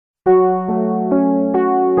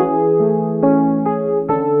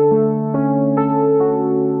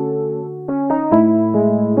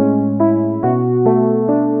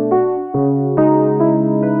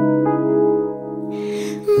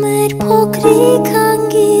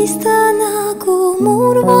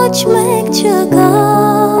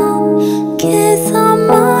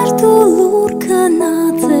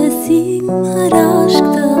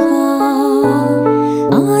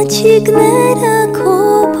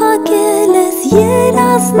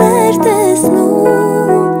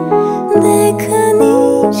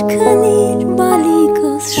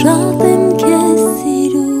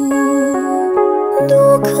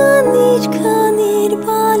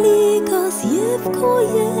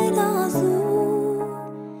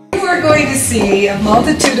Going to see a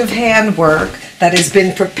multitude of handwork that has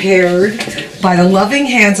been prepared by the loving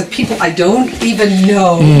hands of people I don't even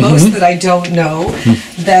know, most that I don't know,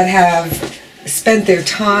 that have spent their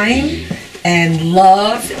time and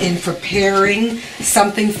love in preparing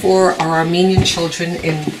something for our Armenian children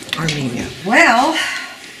in Armenia. Well,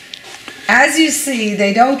 as you see,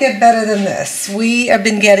 they don't get better than this. We have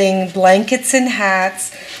been getting blankets and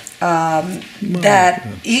hats that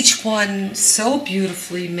each one so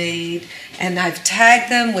beautifully made, and I've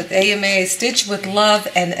tagged them with AMA Stitch with Love,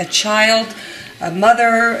 and a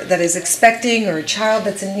mother that is expecting or a child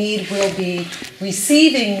that's in need will be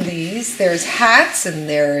receiving these. There's hats and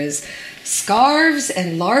there is scarves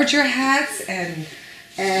and larger hats and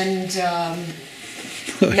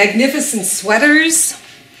magnificent sweaters.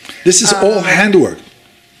 This is all handwork.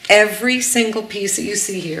 Every single piece that you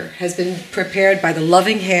see here has been prepared by the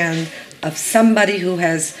loving hand of somebody who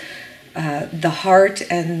has the heart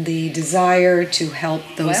and the desire to help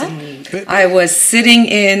those in need. I was sitting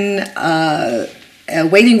in a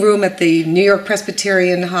waiting room at the New York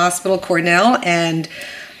Presbyterian Hospital, Cornell, and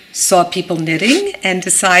saw people knitting and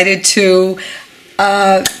decided to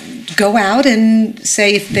go out and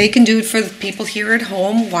say, if they can do it for the people here at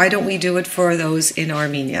home, why don't we do it for those in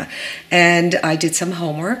Armenia? And I did some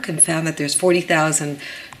homework and found that there's 40,000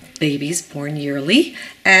 babies born yearly,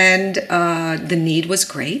 and the need was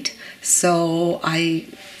great. So I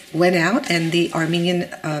went out, and the Armenian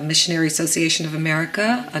Missionary Association of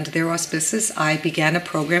America, under their auspices, I began a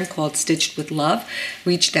program called Stitched with Love,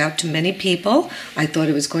 reached out to many people. I thought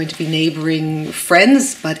it was going to be neighboring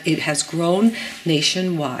friends, but it has grown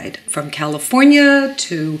nationwide, from California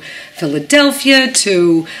to Philadelphia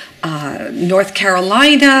to North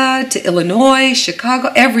Carolina to Illinois,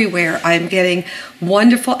 Chicago, everywhere. I'm getting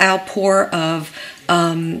wonderful outpour of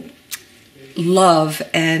love,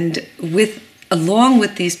 and along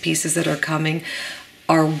with these pieces that are coming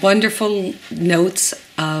are wonderful notes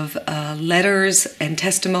of letters and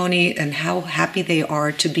testimony and how happy they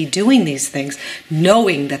are to be doing these things,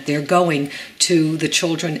 knowing that they're going to the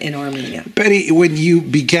children in Armenia. Betty, when you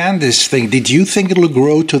began this thing, did you think it'll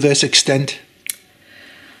grow to this extent?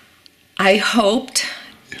 I hoped,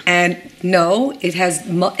 and no, it has.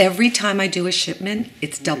 Every time I do a shipment,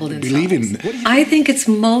 it's doubled in size. I think it's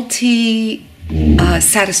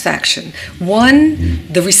satisfaction. One,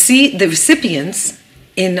 the recipients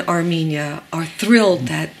in Armenia are thrilled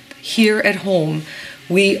that here at home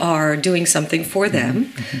we are doing something for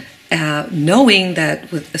them, knowing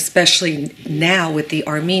that, especially now with the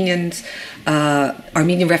Armenian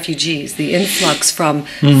refugees, the influx from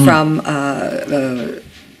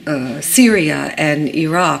Syria and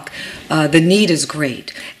Iraq, the need is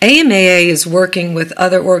great. AMAA is working with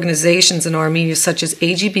other organizations in Armenia such as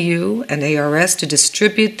AGBU and ARS to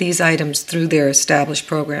distribute these items through their established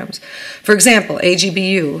programs. For example,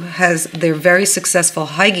 AGBU has their very successful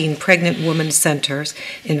hygiene pregnant women centers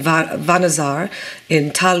in Vanazar, in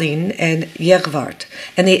Tallinn, and Yerevan.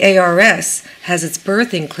 And the ARS has its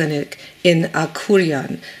birthing clinic in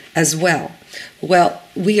Akurian as well. Well,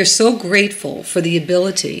 we are so grateful for the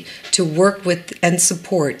ability to work with and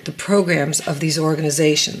support the programs of these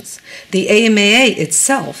organizations. The AMAA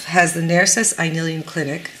itself has the Nerses Ainilian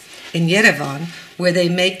Clinic in Yerevan, where they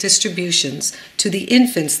make distributions to the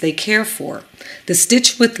infants they care for. The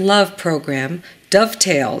Stitch with Love program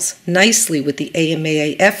dovetails nicely with the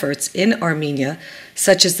AMAA efforts in Armenia,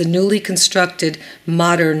 such as the newly constructed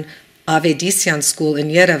modern Cherkezian school in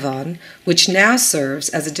Yerevan, which now serves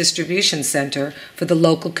as a distribution center for the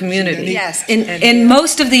local community. Yes, in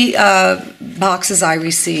most of the boxes I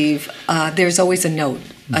receive, there's always a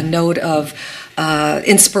note of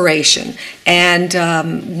inspiration. And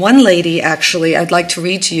one lady, actually, I'd like to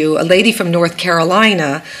read to you, a lady from North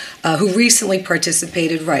Carolina who recently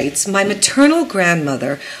participated, writes, "My maternal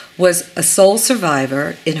grandmother was a sole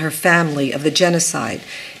survivor in her family of the genocide.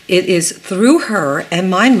 It is through her and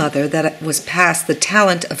my mother that was passed the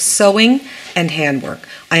talent of sewing and handwork.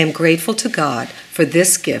 I am grateful to God for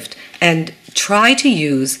this gift and try to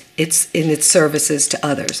use in its services to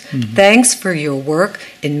others. Thanks for your work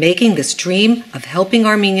in making this dream of helping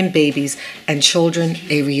Armenian babies and children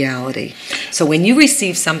a reality. So when you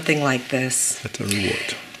receive something like this, That's a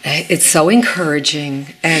reward. it's so encouraging,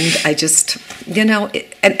 and I just,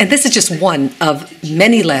 and this is just one of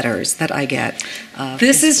many letters that I get.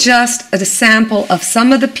 This is just a sample of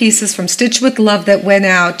some of the pieces from Stitch with Love that went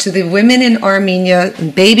out to the women in Armenia,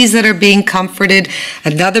 and babies that are being comforted,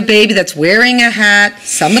 another baby that's wearing a hat,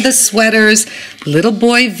 some of the sweaters, little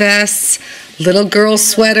boy vests, little girl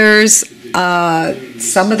sweaters,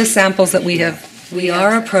 some of the samples that we have. We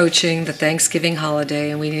are approaching the Thanksgiving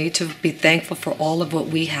holiday, and we need to be thankful for all of what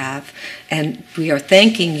we have. And we are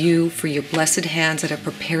thanking you for your blessed hands that have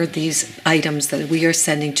prepared these items that we are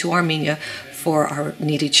sending to Armenia for our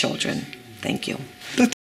needy children. Thank you.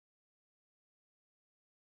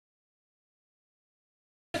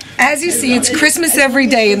 As you see, it's Christmas every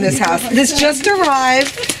day in this house. This just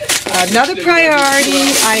arrived. Another priority.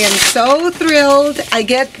 I am so thrilled. I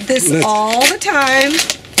get this all the time.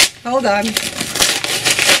 Hold on.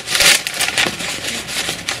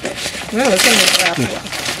 Well, this thing is wrapped well.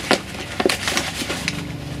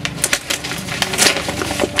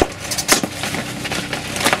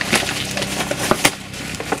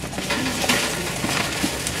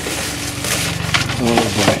 Oh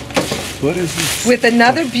boy. What is this? With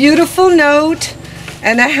another beautiful note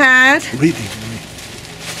and a hat. Reading.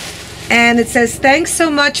 And it says, thanks so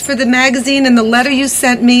much for the magazine and the letter you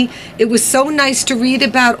sent me. It was so nice to read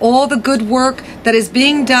about all the good work that is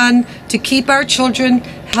being done to keep our children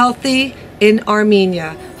healthy in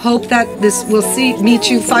Armenia. Hope that this will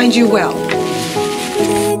find you well.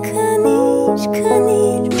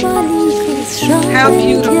 How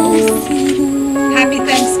beautiful. Happy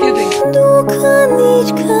Thanksgiving.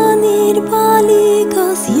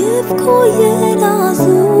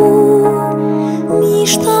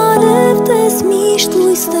 Միշտ արև տես, միշտ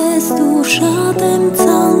լույս տես, դու շատ եմ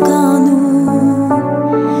ցանկանում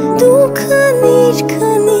Դու քնիր,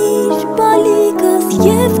 բալիկս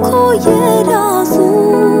և քո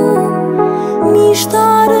երազում Միշտ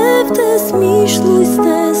արև տես, միշտ լույս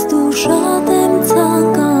տես, դու շատ եմ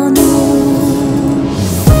ցանկանում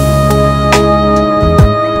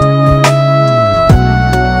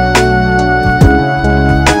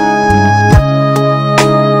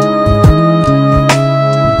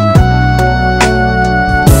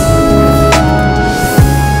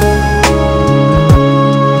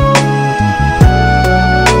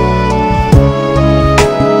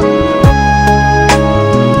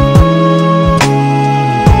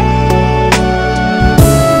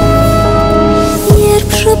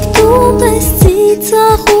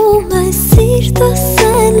Ծաղում ես սիրտս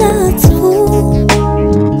է լացվում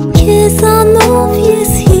Քեզանով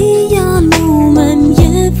ես հիանում եմ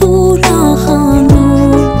և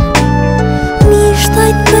ուրախանում Միշտ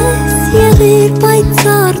այդպես եղիր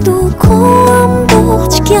պայծառ դու քո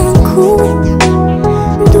ամբողջ կյանքում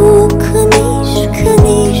Դու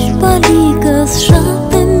քնիր, բալիկս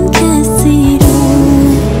շատ եմ քեզ սիրում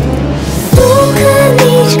Դու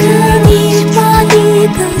քնիր,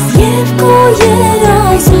 բալիկս և քո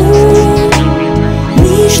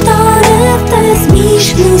Միշտ արև տես,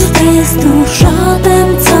 միշտ լույս տես, դու շատ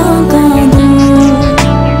եմ ցանկանում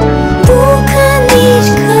Դու քնիր,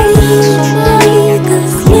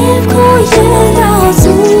 բալիկս և քո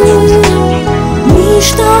երազում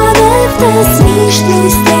Միշտ արև տես, միշտ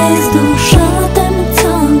լույս տես